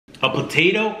A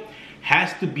potato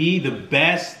has to be the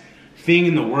best thing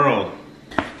in the world.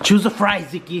 Choose a fry,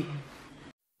 Ziki.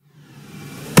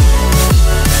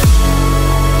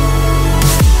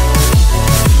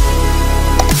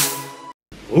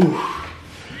 Ooh.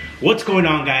 What's going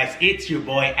on, guys? It's your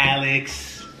boy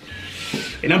Alex.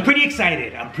 And I'm pretty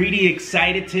excited. I'm pretty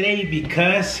excited today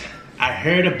because I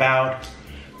heard about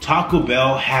Taco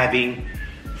Bell having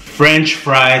French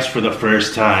fries for the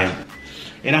first time.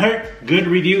 And I heard good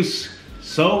reviews.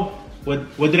 So,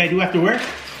 what did I do after work?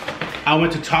 I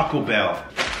went to Taco Bell.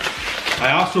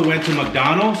 I also went to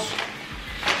McDonald's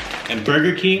and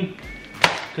Burger King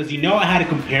because you know I had to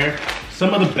compare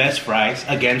some of the best fries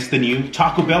against the new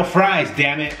Taco Bell fries,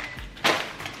 damn it.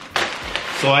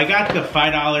 So I got the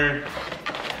 $5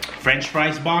 French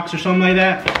fries box or something like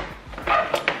that.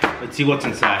 Let's see what's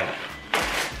inside.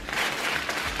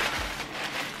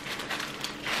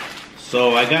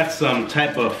 So I got some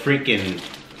type of freaking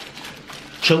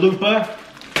chalupa.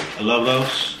 I love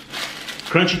those.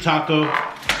 Crunchy taco.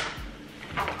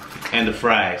 And the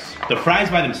fries. The fries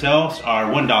by themselves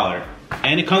are $1.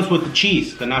 And it comes with the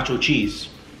cheese, the nacho cheese.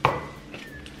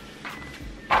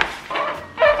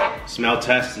 Smell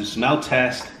test and smell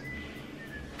test.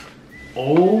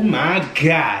 Oh my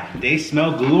God, they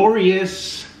smell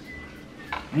glorious.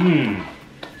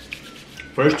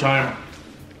 First time.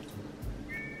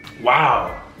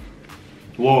 Wow.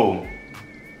 Whoa.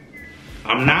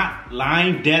 I'm not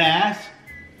lying, dead ass.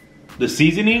 The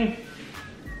seasoning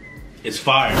is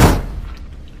fire.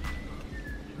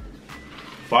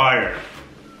 Fire.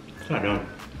 It's not done.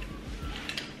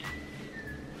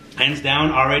 Hands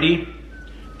down already,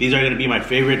 these are gonna be my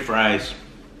favorite fries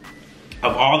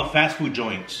of all the fast food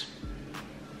joints.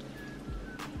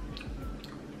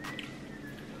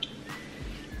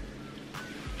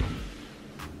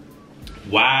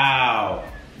 Wow.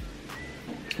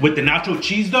 With the nacho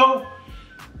cheese though,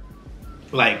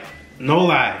 like, no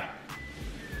lie.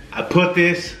 I put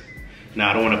this, now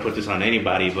I don't wanna put this on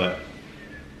anybody, but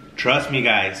trust me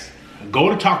guys, go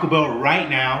to Taco Bell right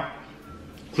now,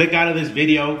 click out of this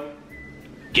video,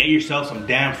 get yourself some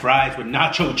damn fries with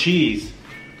nacho cheese.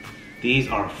 These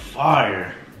are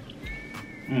fire.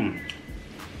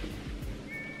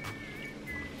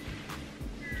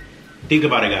 Think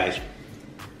about it guys.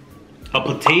 A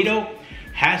potato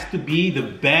has to be the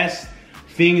best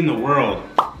thing in the world.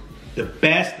 The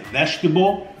best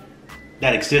vegetable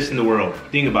that exists in the world.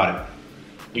 Think about it.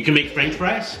 You can make French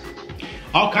fries.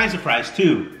 All kinds of fries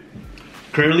too.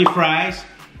 Curly fries,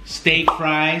 steak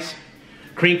fries,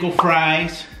 crinkle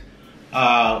fries,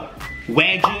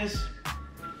 wedges,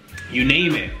 you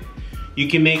name it. You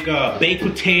can make a baked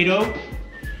potato.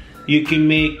 You can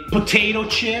make potato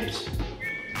chips.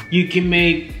 You can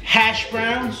make hash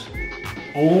browns.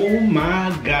 Oh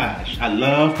my gosh, I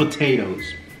love potatoes.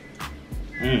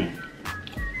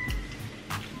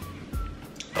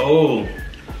 Oh,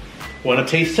 want a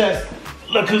taste test?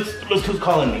 Look who's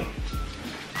calling me.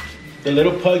 The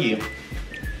little puggy.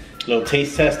 Little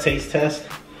taste test.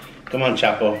 Come on,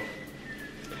 Chapo.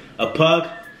 A pug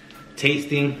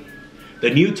tasting the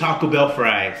new Taco Bell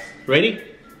fries. Ready?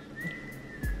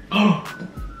 Oh,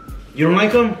 you don't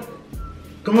like them?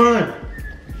 Come on.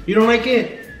 You don't like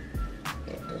it?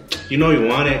 You know you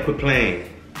want it, quit playing.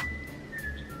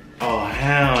 Oh,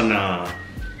 hell no.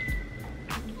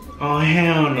 Oh,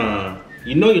 hell no.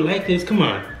 You know you like this, come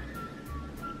on.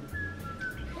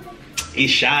 He's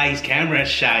shy, he's camera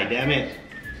shy, damn it.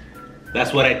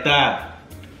 That's what I thought.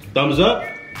 Thumbs up?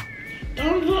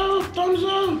 Thumbs up, thumbs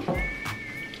up.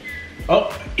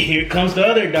 Oh, here comes the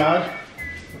other dog.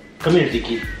 Come here,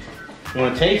 Ziki. You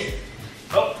wanna taste?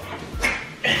 Oh.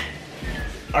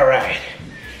 All right.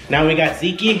 Now we got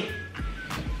Ziki.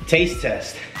 Taste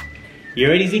test. You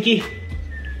ready, Ziki?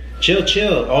 Chill,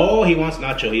 chill. Oh, he wants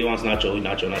nacho. He wants nacho.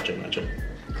 Nacho.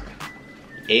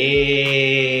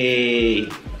 Hey,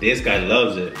 this guy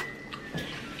loves it.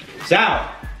 Sal.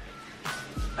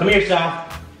 Come here, Sal.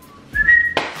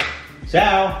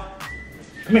 Sal.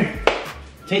 Come here.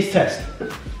 Taste test.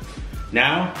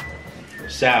 Now,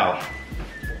 Sal.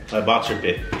 My boxer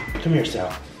pit. Come here,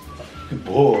 Sal. Good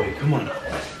boy. Come on.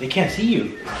 They can't see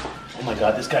you. Oh my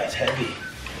God, this guy's heavy.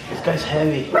 This guy's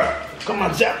heavy. Come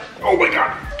on, Sal. Oh my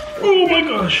God. Oh my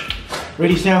gosh.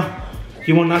 Ready, Sal?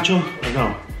 You want nacho or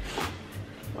no?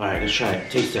 All right, let's try it.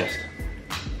 Taste test.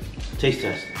 Taste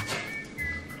test.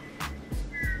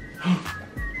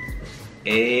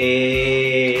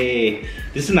 Hey.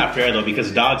 This is not fair though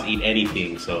because dogs eat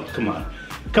anything, so come on.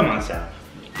 Come on, Sal.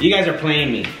 You guys are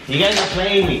playing me. You guys are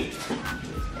playing me.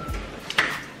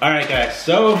 All right, guys,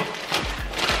 so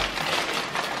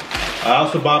I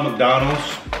also bought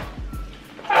McDonald's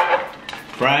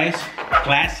fries,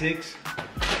 classics.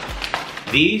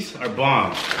 These are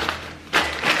bombs.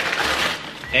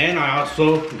 And I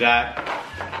also got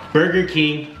Burger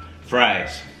King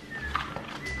fries.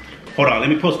 Hold on, let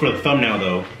me post for the thumbnail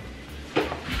though.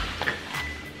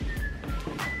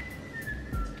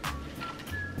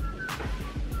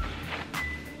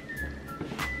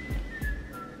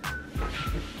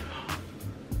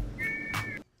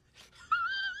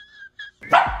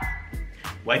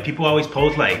 White people always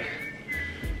post like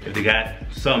if they got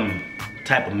some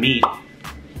type of meat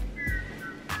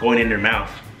going in their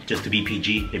mouth just to be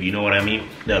PG, if you know what I mean.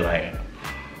 They're like,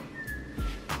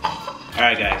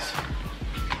 alright guys,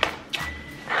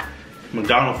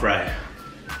 McDonald's fry.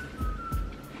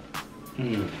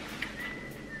 I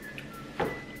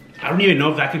don't even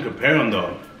know if I can compare them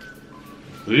though.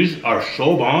 These are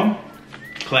so bomb.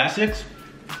 Classics.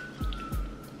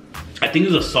 I think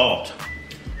it's the salt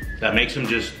that makes them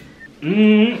just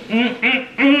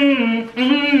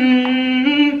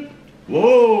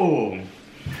Whoa.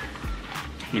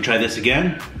 Let me try this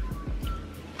again.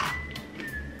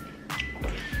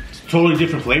 It's a totally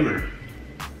different flavor.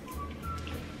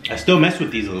 I still mess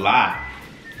with these a lot.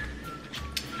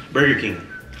 Burger King.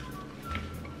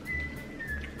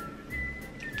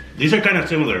 These are kind of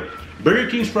similar. Burger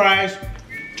King's fries,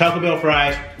 Taco Bell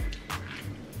fries,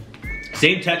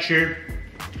 same texture,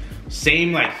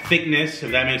 same like thickness, if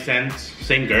that makes sense,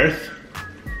 same girth.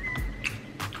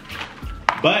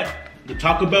 But the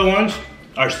Taco Bell ones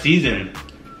are seasoned.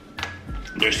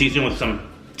 They're seasoned with some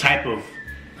type of,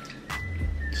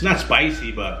 it's not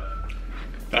spicy, but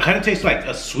it kind of tastes like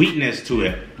a sweetness to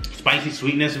it. Spicy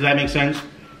sweetness, if that makes sense.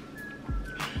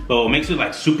 But what makes it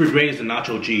like super great is the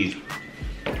nacho cheese.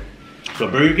 So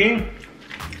Burger King,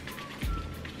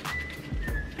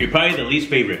 you're probably the least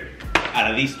favorite out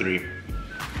of these three.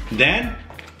 Then,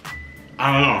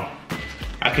 I don't know.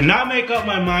 I cannot make up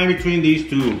my mind between these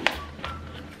two.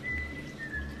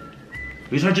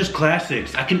 These are just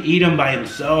classics. I can eat them by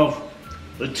themselves.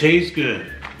 It tastes good.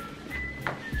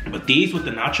 But these with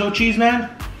the nacho cheese, man,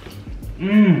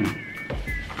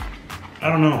 I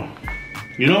don't know.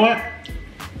 You know what?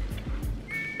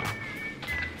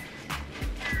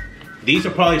 These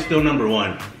are probably still number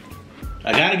one.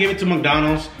 I gotta give it to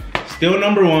McDonald's. Still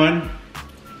number one.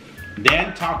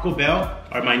 Then Taco Bell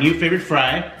are my new favorite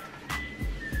fry.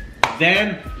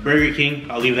 Then Burger King,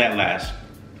 I'll leave that last.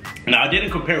 Now I didn't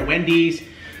compare Wendy's.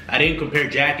 I didn't compare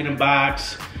Jack in the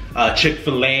Box,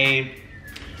 Chick-fil-A.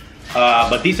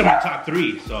 But these are my top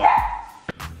three, so. All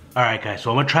right guys,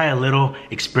 so I'm gonna try a little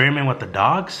experiment with the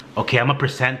dogs. Okay, I'm gonna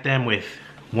present them with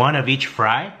one of each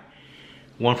fry.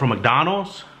 One from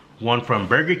McDonald's, one from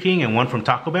Burger King, and one from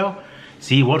Taco Bell.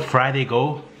 See what fry they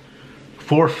go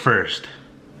for first,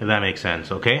 if that makes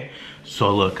sense, okay?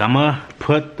 So look, I'm gonna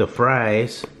put the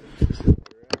fries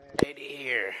right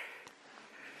here.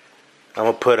 I'm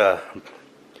gonna put a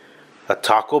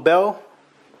Taco Bell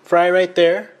fry right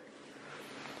there,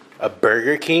 a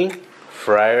Burger King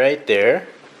fry right there,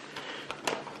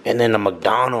 and then a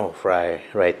McDonald's fry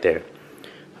right there.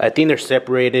 I think they're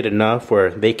separated enough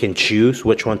where they can choose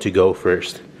which one to go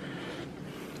first.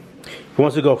 Who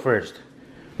wants to go first?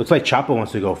 Looks like Chapo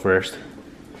wants to go first.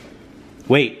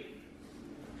 Wait.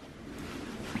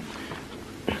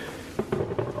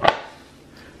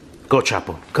 Go,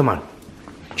 Chapo. Come on.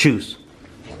 Choose.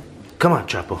 Come on,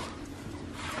 Chapo.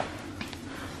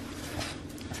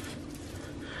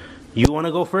 You want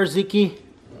to go first, Ziki?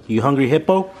 You hungry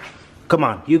hippo? Come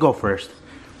on, you go first.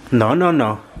 No, no,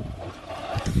 no.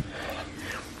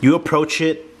 You approach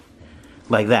it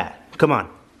like that. Come on.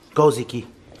 Go, Ziki.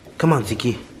 Come on,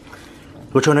 Ziki.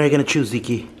 Which one are you going to choose,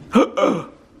 Ziki?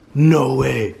 No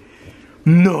way.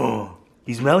 No.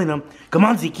 He's smelling them. Come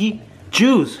on, Ziki.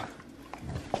 Choose.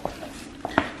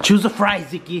 Choose a fry,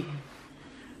 Ziki.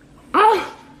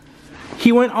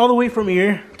 He went all the way from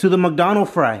here to the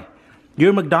McDonald's fry.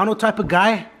 You're a McDonald's type of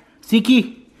guy,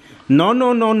 Ziki? No,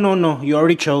 no, no, no, no. You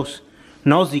already chose.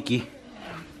 No, Ziki.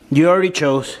 You already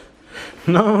chose.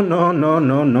 No, no, no,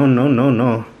 no, no, no, no,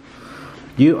 no.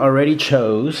 You already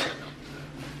chose.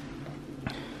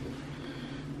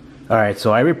 Alright,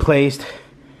 so I replaced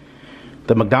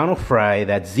the McDonald's fry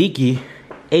that Ziki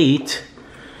ate.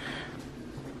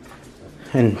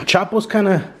 And Chapo's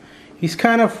he's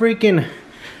kind of freaking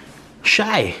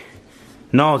shy.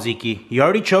 No, Ziki, you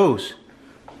already chose.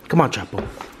 Come on, Chapo.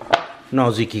 No,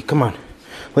 Ziki, come on.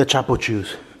 Let Chapo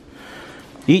choose.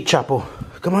 Eat, Chapo.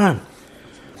 Come on.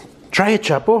 Try it,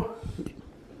 Chapo.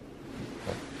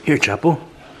 Here, Chapo.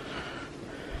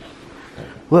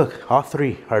 Look, all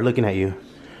three are looking at you.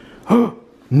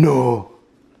 No.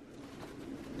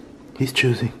 He's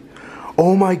choosing.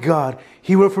 Oh my God.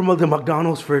 He went for the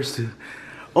McDonald's first.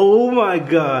 Oh my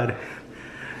God.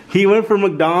 He went for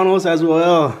McDonald's as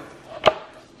well.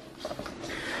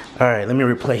 All right, let me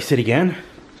replace it again.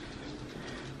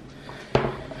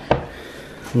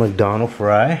 McDonald's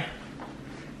fry.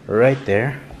 Right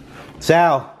there.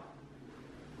 Sal.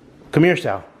 Come here,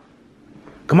 Sal.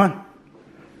 Come on.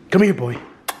 Come here, boy.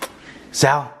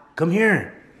 Sal, come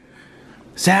here.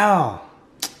 Sal.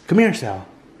 Come here, Sal.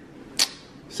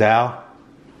 Sal.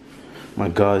 My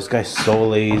God, this guy's so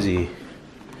lazy.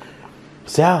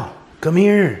 Sal, come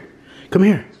here. Come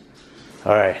here.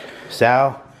 All right,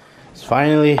 Sal is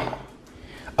finally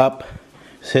up.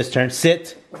 It's his turn.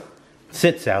 Sit.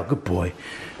 Sit, Sal. Good boy.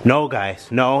 No, guys.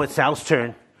 No, it's Sal's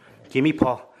turn. Give me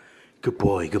paw. Good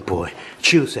boy. Good boy.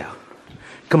 Chew, Sal.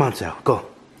 Come on, Sal. Go.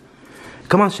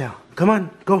 Come on, Sal. Come on.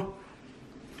 Go.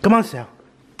 Come on, Sal.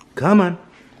 Come on.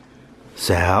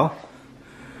 Sal.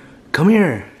 Come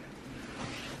here.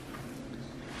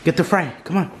 Get the fry.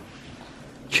 Come on.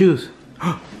 Choose.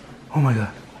 Oh my God.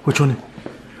 Which one?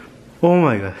 Oh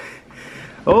my God.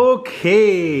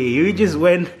 Okay. You just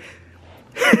went.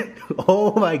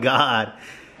 Oh my God.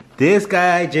 This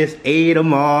guy just ate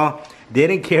them all.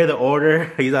 Didn't care the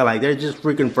order. He's not like, they're just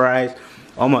freaking fries.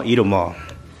 I'm gonna eat them all.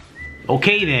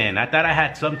 Okay then. I thought I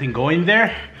had something going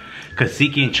there. Cause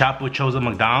Siki and Chapo chose the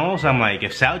McDonald's. I'm like,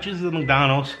 if Sal chooses the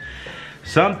McDonald's,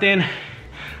 something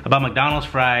about McDonald's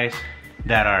fries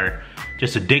that are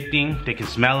just addicting. They can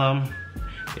smell them.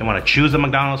 They want to choose the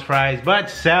McDonald's fries.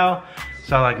 But Sal's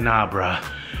like, nah, bruh.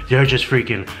 They're just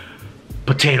freaking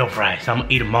potato fries. I'm gonna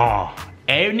eat them all.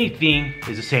 Anything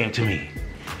is the same to me.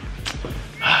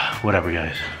 Whatever,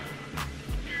 guys.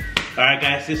 All right,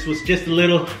 guys. This was just a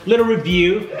little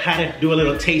review. How to do a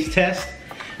little taste test.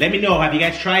 Let me know. Have you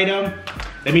guys tried them?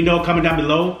 Let me know. Comment down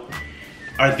below.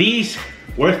 Are these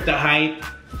worth the hype,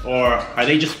 or are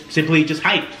they just simply just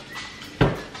hype?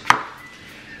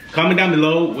 Comment down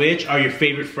below which are your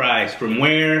favorite fries, from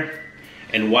where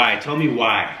and why. Tell me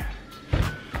why.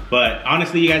 But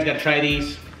honestly, you guys gotta try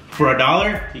these. For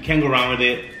 $1, you can't go wrong with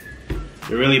it.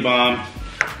 They're really bomb.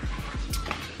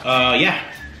 Yeah.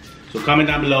 So comment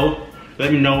down below.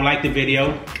 Let me know, like the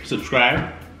video,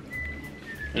 subscribe.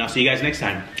 And I'll see you guys next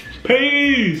time.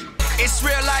 Peace! It's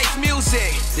real life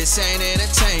music. This ain't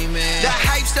entertainment. The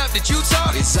hype stuff that you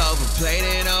talk is overplayed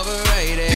and overrated.